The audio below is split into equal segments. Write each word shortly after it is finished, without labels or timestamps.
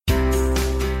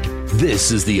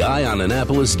This is the Eye on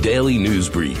Annapolis Daily News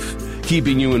Brief,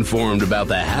 keeping you informed about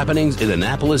the happenings in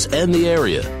Annapolis and the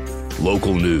area.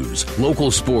 Local news,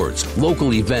 local sports,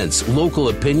 local events, local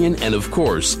opinion, and of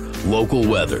course, local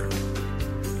weather.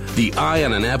 The Eye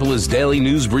on Annapolis Daily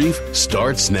News Brief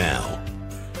starts now.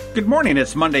 Good morning.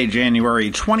 It's Monday, January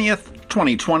 20th,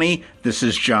 2020. This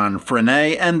is John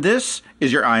Frenaye, and this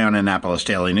is your Eye on Annapolis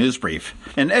Daily News Brief.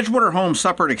 An Edgewater home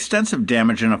suffered extensive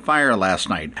damage in a fire last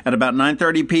night. At about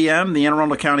 9:30 p.m., the Anne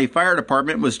Arundel County Fire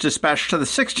Department was dispatched to the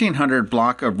 1600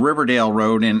 block of Riverdale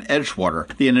Road in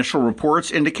Edgewater. The initial reports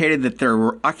indicated that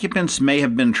their occupants may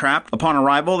have been trapped. Upon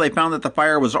arrival, they found that the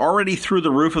fire was already through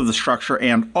the roof of the structure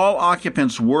and all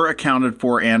occupants were accounted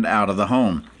for and out of the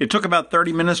home. It took about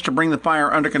 30 minutes to bring the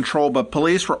fire under control, but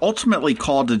police were ultimately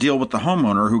called to deal with the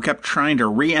homeowner who kept trying to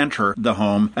re-enter the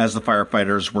home as the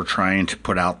firefighters were trying to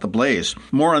put out the blaze.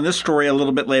 More on this story a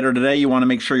little bit later today. You want to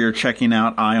make sure you're checking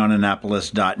out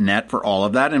eyeonannapolis.net for all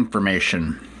of that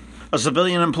information. A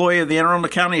civilian employee of the Anne Arundel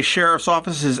County Sheriff's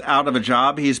Office is out of a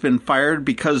job. He's been fired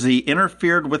because he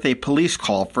interfered with a police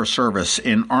call for service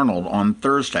in Arnold on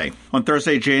Thursday. On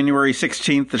Thursday, January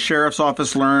 16th, the Sheriff's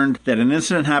Office learned that an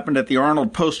incident happened at the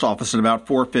Arnold Post Office at about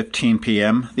 4:15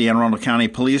 p.m. The Anne Arundel County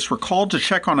Police were called to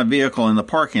check on a vehicle in the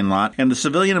parking lot, and the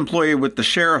civilian employee with the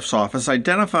Sheriff's Office,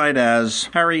 identified as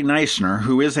Harry Neisner,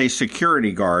 who is a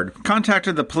security guard,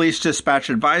 contacted the police dispatch,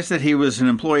 advised that he was an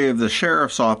employee of the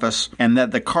Sheriff's Office and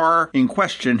that the car in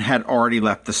question had already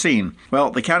left the scene. Well,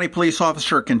 the county police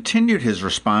officer continued his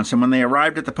response, and when they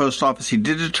arrived at the post office, he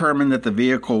did determine that the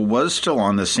vehicle was still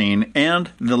on the scene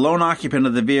and the lone occupant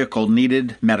of the vehicle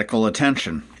needed medical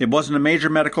attention. It wasn't a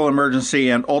major medical emergency,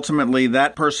 and ultimately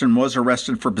that person was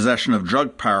arrested for possession of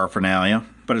drug paraphernalia,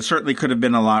 but it certainly could have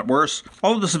been a lot worse.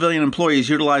 All of the civilian employees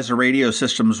utilize the radio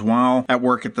systems while at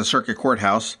work at the circuit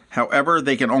courthouse. However,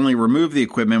 they can only remove the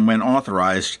equipment when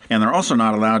authorized, and they're also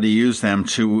not allowed to use them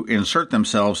to insert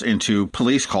themselves into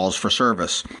police calls for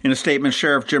service. In a statement,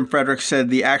 Sheriff Jim Frederick said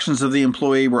the actions of the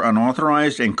employee were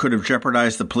unauthorized and could have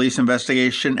jeopardized the police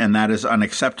investigation, and that is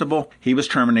unacceptable. He was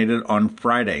terminated on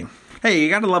Friday. Hey,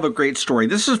 you gotta love a great story.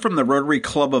 This is from the Rotary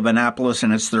Club of Annapolis,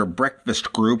 and it's their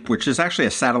breakfast group, which is actually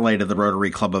a satellite of the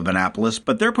Rotary Club of Annapolis,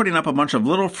 but they're putting up a bunch of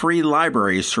little free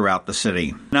libraries throughout the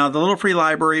city. Now, the Little Free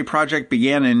Library project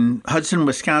began in Hudson,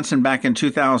 Wisconsin back in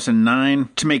 2009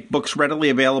 to make books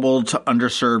readily available to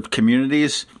underserved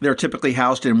communities. They're typically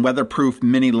housed in weatherproof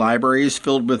mini libraries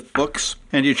filled with books.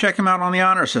 And you check them out on the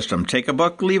honor system. Take a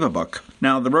book, leave a book.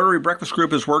 Now, the Rotary Breakfast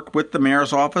Group has worked with the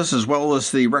Mayor's Office as well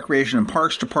as the Recreation and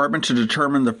Parks Department to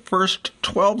determine the first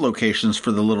 12 locations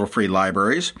for the Little Free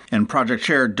Libraries. And Project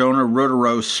Chair Donna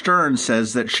Rotaro Stern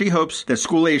says that she hopes that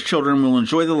school-age children will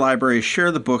enjoy the library,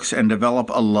 share the books, and develop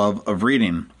a love of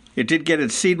reading. It did get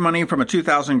its seed money from a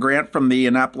 $2,000 grant from the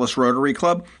Annapolis Rotary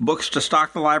Club. Books to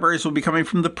stock the libraries will be coming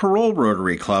from the Parole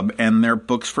Rotary Club and their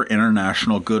Books for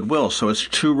International Goodwill. So it's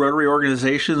two Rotary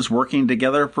organizations working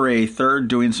together for a third,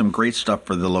 doing some great stuff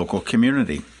for the local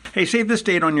community. Hey, save this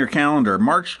date on your calendar,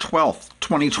 March 12th,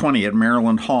 2020 at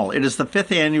Maryland Hall. It is the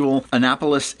 5th annual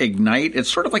Annapolis Ignite. It's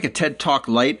sort of like a TED Talk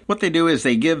Light. What they do is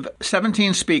they give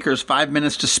 17 speakers 5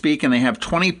 minutes to speak, and they have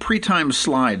 20 pre-timed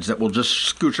slides that will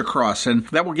just scooch across, and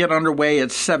that will get underway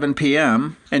at 7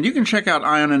 p.m., and you can check out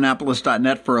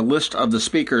eyeonannapolis.net for a list of the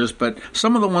speakers, but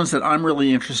some of the ones that I'm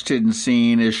really interested in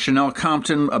seeing is Chanel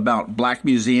Compton about Black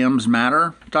Museums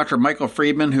Matter, Dr. Michael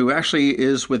Friedman, who actually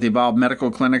is with Evolve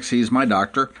Medical Clinics, he's my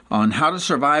doctor, on how to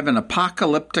survive an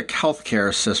apocalyptic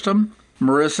healthcare system,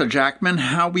 Marissa Jackman,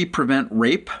 how we prevent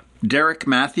rape, Derek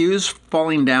Matthews,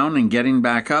 falling down and getting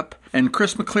back up, and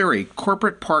Chris McCleary,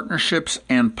 corporate partnerships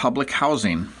and public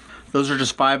housing. Those are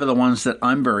just 5 of the ones that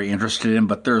I'm very interested in,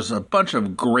 but there's a bunch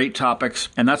of great topics,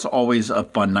 and that's always a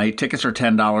fun night. Tickets are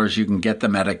 $10. You can get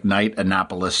them at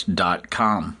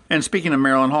igniteannapolis.com. And speaking of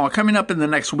Maryland Hall, coming up in the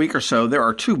next week or so, there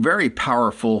are 2 very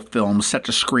powerful films set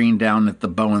to screen down at the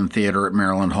Bowen Theater at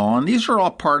Maryland Hall, and these are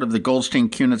all part of the Goldstein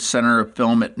Kunitz Center of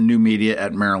Film at New Media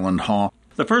at Maryland Hall.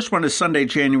 The first one is Sunday,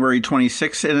 January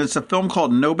 26th, and it's a film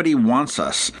called Nobody Wants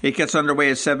Us. It gets underway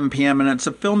at 7 p.m., and it's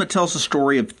a film that tells the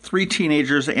story of 3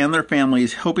 teenagers and their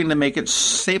families hoping to make it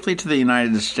safely to the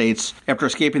United States after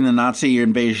escaping the Nazi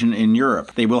invasion in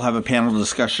Europe. They will have a panel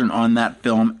discussion on that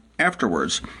film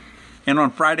afterwards. And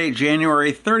on Friday,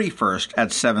 January 31st at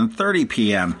 7:30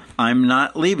 p.m., I'm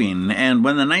Not Leaving. And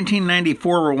when the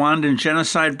 1994 Rwandan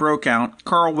genocide broke out,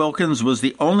 Carl Wilkins was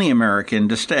the only American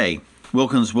to stay.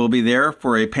 Wilkins will be there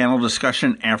for a panel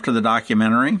discussion after the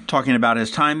documentary, talking about his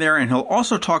time there, and he'll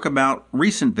also talk about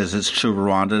recent visits to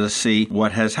Rwanda to see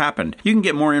what has happened. You can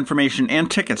get more information and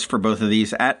tickets for both of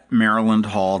these at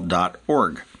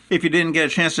marylandhall.org. If you didn't get a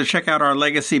chance to check out our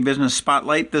Legacy Business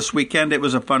Spotlight this weekend, it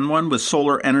was a fun one with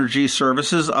Solar Energy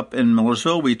Services up in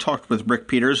Millersville. We talked with Rick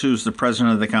Peters, who's the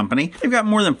president of the company. They've got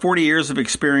more than 40 years of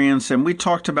experience, and we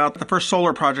talked about the first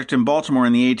solar project in Baltimore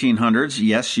in the 1800s.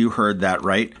 Yes, you heard that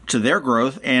right. To their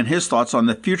growth and his thoughts on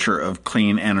the future of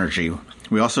clean energy.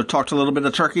 We also talked a little bit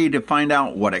of turkey to find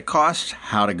out what it costs,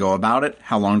 how to go about it,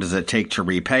 how long does it take to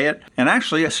repay it, and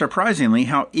actually, surprisingly,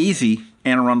 how easy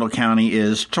Anne Arundel County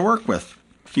is to work with.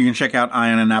 You can check out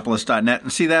eyeonannapolis.net and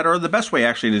see that, or the best way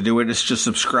actually to do it is just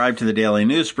subscribe to the Daily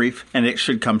News Brief, and it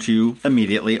should come to you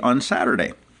immediately on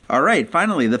Saturday. All right,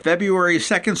 finally, the February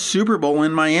 2nd Super Bowl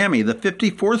in Miami, the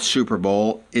 54th Super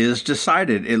Bowl, is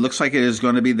decided. It looks like it is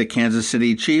going to be the Kansas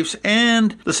City Chiefs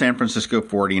and the San Francisco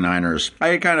 49ers. I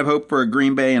had kind of hoped for a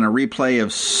Green Bay and a replay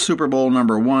of Super Bowl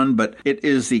number 1, but it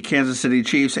is the Kansas City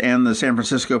Chiefs and the San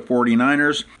Francisco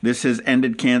 49ers. This has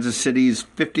ended Kansas City's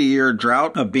 50-year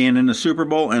drought of being in the Super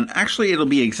Bowl, and actually it'll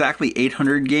be exactly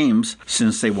 800 games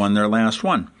since they won their last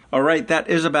one. All right, that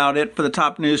is about it for the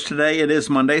top news today. It is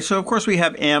Monday, so of course we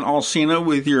have Ann Alsina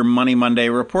with your Money Monday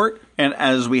report. And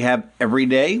as we have every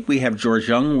day, we have George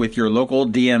Young with your local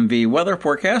DMV weather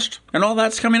forecast. And all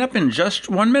that's coming up in just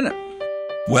 1 minute.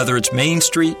 Whether it's Main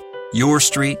Street, your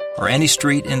street, or any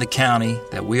street in the county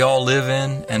that we all live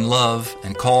in and love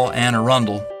and call Anne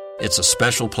Arundel, it's a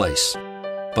special place.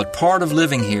 But part of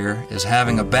living here is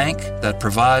having a bank that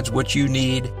provides what you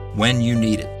need when you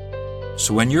need it.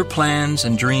 So when your plans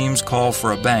and dreams call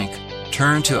for a bank,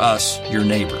 turn to us, your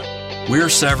neighbor. We're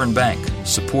Severn Bank,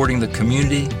 supporting the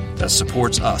community that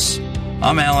supports us.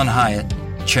 I'm Alan Hyatt,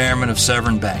 chairman of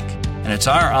Severn Bank, and it's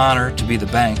our honor to be the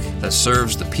bank that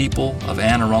serves the people of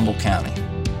Anne Arundel County.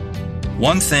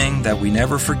 One thing that we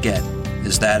never forget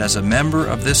is that as a member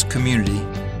of this community,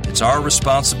 it's our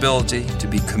responsibility to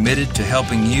be committed to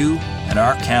helping you and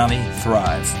our county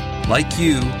thrive. Like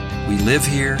you, we live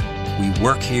here, we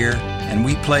work here, and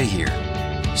we play here.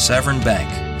 Severn Bank,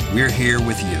 we're here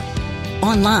with you.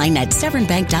 Online at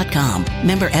SevernBank.com.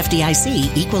 Member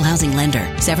FDIC, Equal Housing Lender.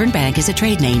 Severn Bank is a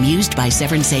trade name used by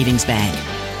Severn Savings Bank.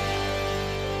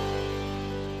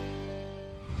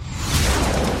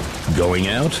 Going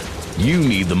out? You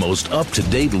need the most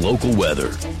up-to-date local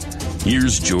weather.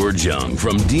 Here's George Young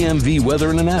from DMV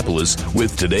Weather in Annapolis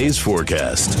with today's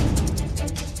forecast.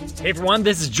 Hey everyone,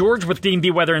 this is George with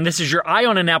DMV Weather, and this is your Eye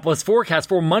on Annapolis forecast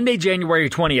for Monday, January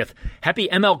 20th. Happy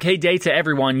MLK Day to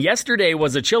everyone. Yesterday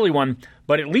was a chilly one,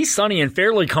 but at least sunny and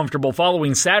fairly comfortable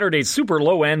following Saturday's super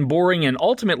low-end, boring, and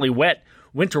ultimately wet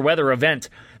winter weather event.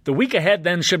 The week ahead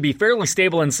then should be fairly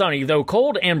stable and sunny, though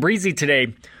cold and breezy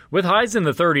today, with highs in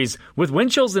the 30s, with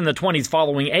wind chills in the 20s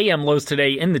following AM lows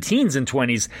today in the teens and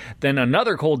 20s. Then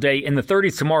another cold day in the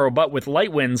 30s tomorrow, but with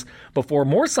light winds, before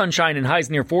more sunshine and highs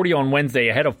near 40 on Wednesday,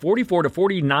 ahead of 44 to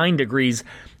 49 degrees,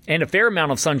 and a fair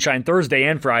amount of sunshine Thursday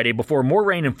and Friday, before more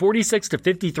rain and 46 to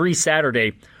 53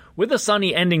 Saturday, with a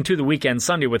sunny ending to the weekend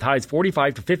Sunday with highs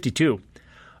 45 to 52.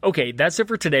 Okay, that's it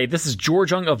for today. This is George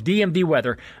Young of DMV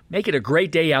Weather. Make it a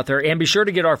great day out there, and be sure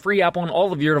to get our free app on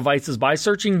all of your devices by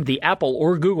searching the Apple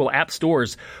or Google app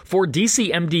stores for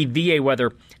DCMD VA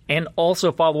Weather, and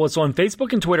also follow us on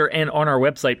Facebook and Twitter and on our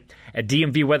website at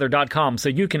dmvweather.com so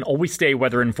you can always stay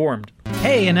weather informed.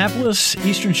 Hey, Annapolis,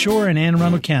 Eastern Shore, and Anne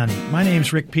Arundel County. My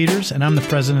name's Rick Peters, and I'm the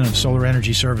president of Solar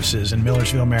Energy Services in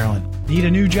Millersville, Maryland. Need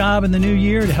a new job in the new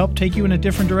year to help take you in a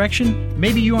different direction?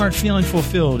 Maybe you aren't feeling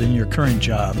fulfilled in your current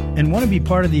job and want to be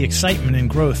part of the excitement and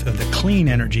growth of the clean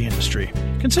energy industry.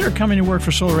 Consider coming to work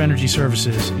for Solar Energy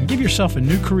Services and give yourself a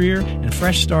new career and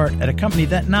fresh start at a company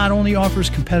that not only offers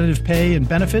competitive pay and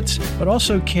benefits, but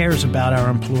also cares about our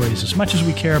employees as much as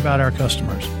we care about our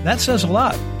customers. That says a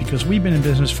lot because we've been in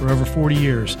business for over 40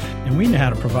 years and we know how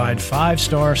to provide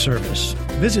 5-star service.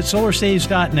 Visit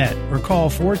solarsaves.net or call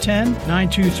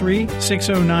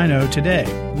 410-923-6090 today.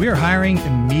 We are hiring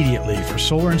immediately for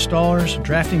solar installers,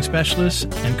 drafting specialists,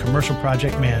 and commercial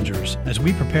project managers as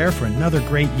we prepare for another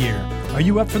great year. Are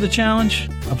you up for the challenge?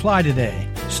 Apply today.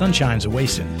 Sunshine's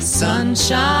a-wasting.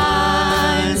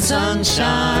 Sunshine,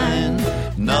 sunshine,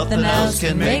 nothing else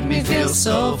can make me feel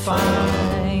so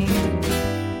fine.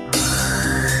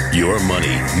 Your money,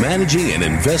 managing and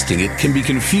investing it can be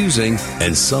confusing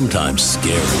and sometimes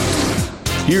scary.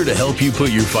 Here to help you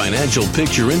put your financial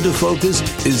picture into focus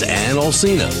is Ann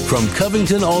Alsina from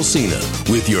Covington Alsina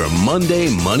with your Monday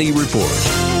Money Report.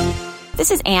 This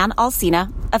is Ann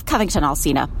Alsina of Covington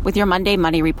Alsina with your Monday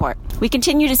Money Report. We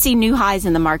continue to see new highs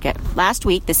in the market. Last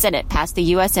week, the Senate passed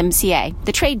the USMCA,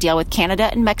 the trade deal with Canada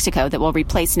and Mexico that will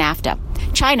replace NAFTA.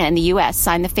 China and the U.S.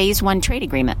 signed the Phase 1 trade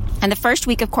agreement. And the first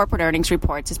week of corporate earnings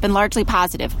reports has been largely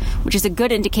positive, which is a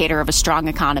good indicator of a strong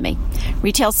economy.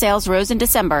 Retail sales rose in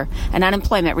December, and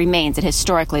unemployment remains at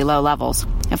historically low levels.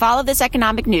 If all of this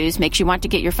economic news makes you want to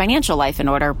get your financial life in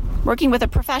order, working with a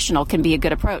professional can be a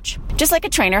good approach. Just like a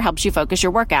trainer helps you focus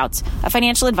your workouts, a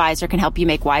financial advisor can help you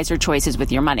make wiser choices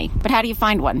with your money. But how do you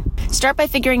find one? Start by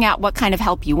figuring out what kind of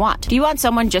help you want. Do you want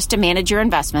someone just to manage your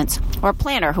investments, or a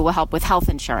planner who will help with health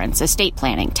insurance, estate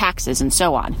planning, taxes, and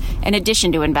so on, in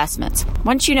addition to investments?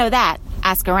 Once you know that,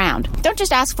 ask around. Don't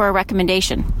just ask for a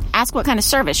recommendation. Ask what kind of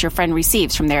service your friend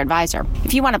receives from their advisor.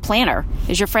 If you want a planner,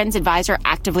 is your friend's advisor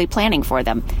actively planning for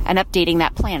them and updating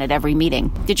that plan at every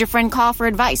meeting? Did your friend call for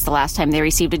advice the last time they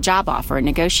received a job offer and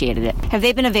negotiated it? Have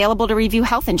they been available to review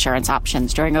health insurance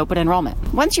options during open enrollment?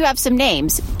 Once you have some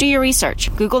names, do your research.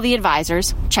 Google the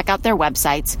advisors, check out their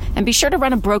websites, and be sure to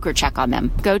run a broker check on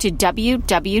them. Go to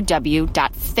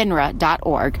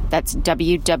www.finra.org. That's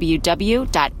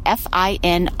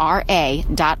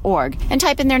www.finra.org and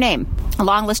type in their name. A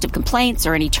long list of complaints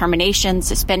or any terminations,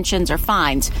 suspensions, or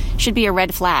fines should be a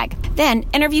red flag. Then,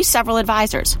 interview several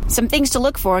advisors. Some things to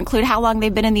look for include how long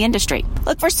they've been in the industry.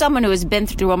 Look for someone who has been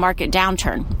through a market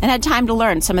downturn and had time to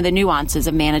learn some of the nuances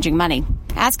of managing money.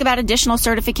 Ask about additional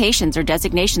certifications or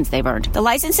designations they've earned. The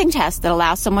licensing tests that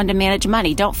allow someone to manage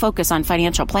money don't focus on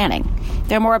financial planning.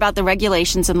 They're more about the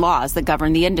regulations and laws that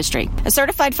govern the industry. A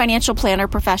certified financial planner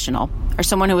professional, or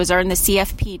someone who has earned the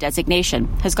CFP designation,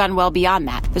 has gone well beyond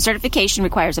that. The certification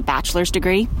requires a bachelor's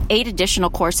degree, 8 additional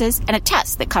courses, and a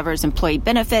test that covers employee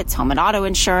benefits, home and auto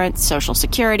insurance, Social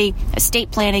Security,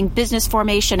 estate planning, business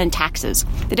formation, and taxes.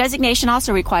 The designation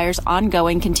also requires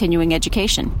ongoing continuing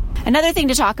education. Another thing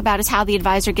to talk about is how the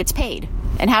advisor gets paid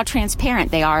and how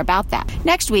transparent they are about that.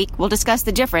 Next week, we'll discuss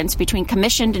the difference between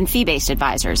commissioned and fee-based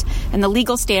advisors and the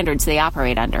legal standards they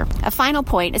operate under. A final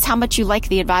point is how much you like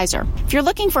the advisor. If you're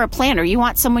looking for a planner, you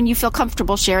want someone you feel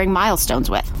comfortable sharing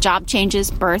milestones with. Job changes,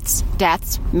 births,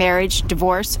 deaths, marriage,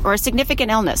 divorce, or a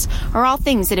significant illness are all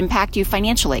things that impact you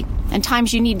financially, and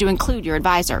times you need to include your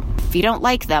advisor. If you don't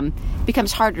like them, it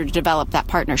becomes harder to develop that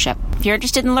partnership. If you're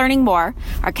interested in learning more,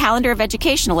 our calendar of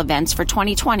educational events for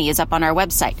 2020 is up on our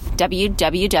website,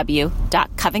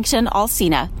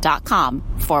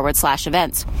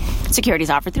 www.covingtonalsina.com/events.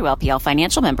 Securities offered through LPL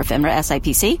Financial, member FINRA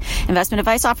SIPC. Investment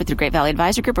advice offered through Great Valley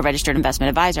Advisor Group, a registered investment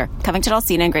advisor. Covington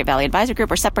Alsina and Great Valley Advisor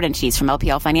Group are separate entities from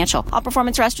LPL Financial. All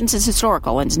performance reference is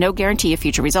historical and is no guarantee of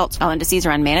future results. All indices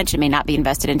are unmanaged and may not be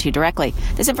invested into directly.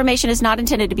 This information is not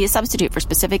intended to be a substitute for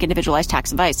specific individualized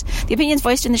tax advice. The opinions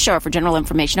voiced in the show are for general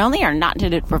information only, are not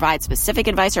intended to provide specific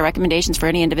advice or recommendations for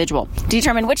any individual. To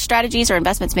determine which strategies or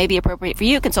investments may be appropriate for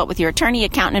you, consult with your attorney,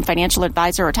 accountant, and financial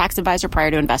advisor or tax advisor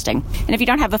prior to investing. And if you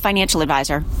don't have a financial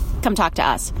advisor, come talk to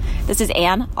us. This is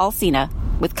Ann Alsina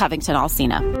with Covington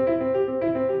Alsina.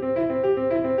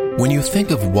 When you think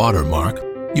of Watermark,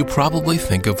 you probably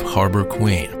think of Harbor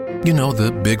Queen. You know,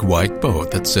 the big white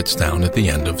boat that sits down at the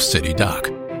end of City Dock.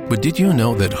 But did you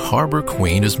know that Harbor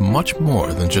Queen is much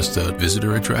more than just a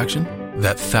visitor attraction?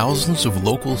 That thousands of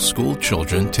local school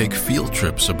children take field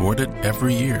trips aboard it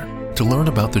every year to learn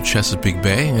about the Chesapeake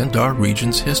Bay and our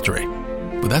region's history.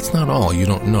 But that's not all you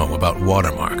don't know about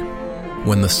Watermark.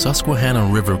 When the Susquehanna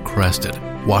River crested,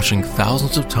 washing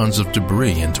thousands of tons of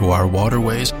debris into our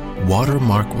waterways,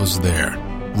 Watermark was there,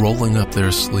 rolling up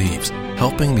their sleeves,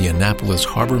 helping the Annapolis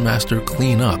Harbor Master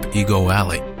clean up Ego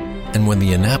Alley. And when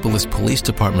the Annapolis Police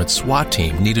Department SWAT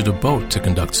team needed a boat to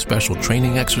conduct special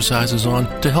training exercises on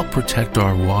to help protect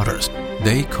our waters,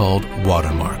 they called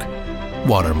Watermark.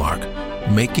 Watermark,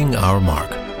 making our mark.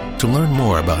 To learn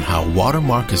more about how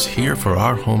Watermark is here for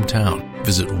our hometown,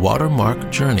 visit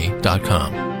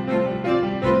watermarkjourney.com.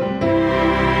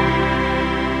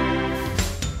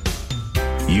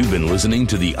 You've been listening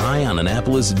to the Eye on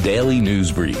Annapolis Daily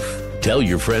News Brief. Tell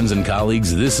your friends and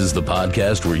colleagues this is the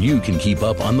podcast where you can keep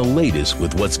up on the latest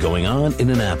with what's going on in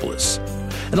Annapolis.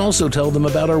 And also tell them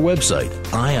about our website,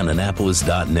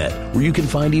 eyeonannapolis.net, where you can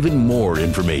find even more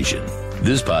information.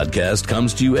 This podcast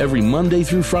comes to you every Monday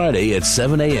through Friday at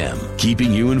 7 a.m.,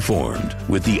 keeping you informed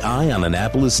with the Eye on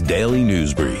Annapolis Daily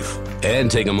News Brief.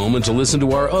 And take a moment to listen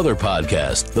to our other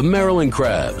podcast, The Maryland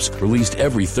Crabs, released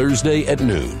every Thursday at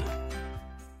noon.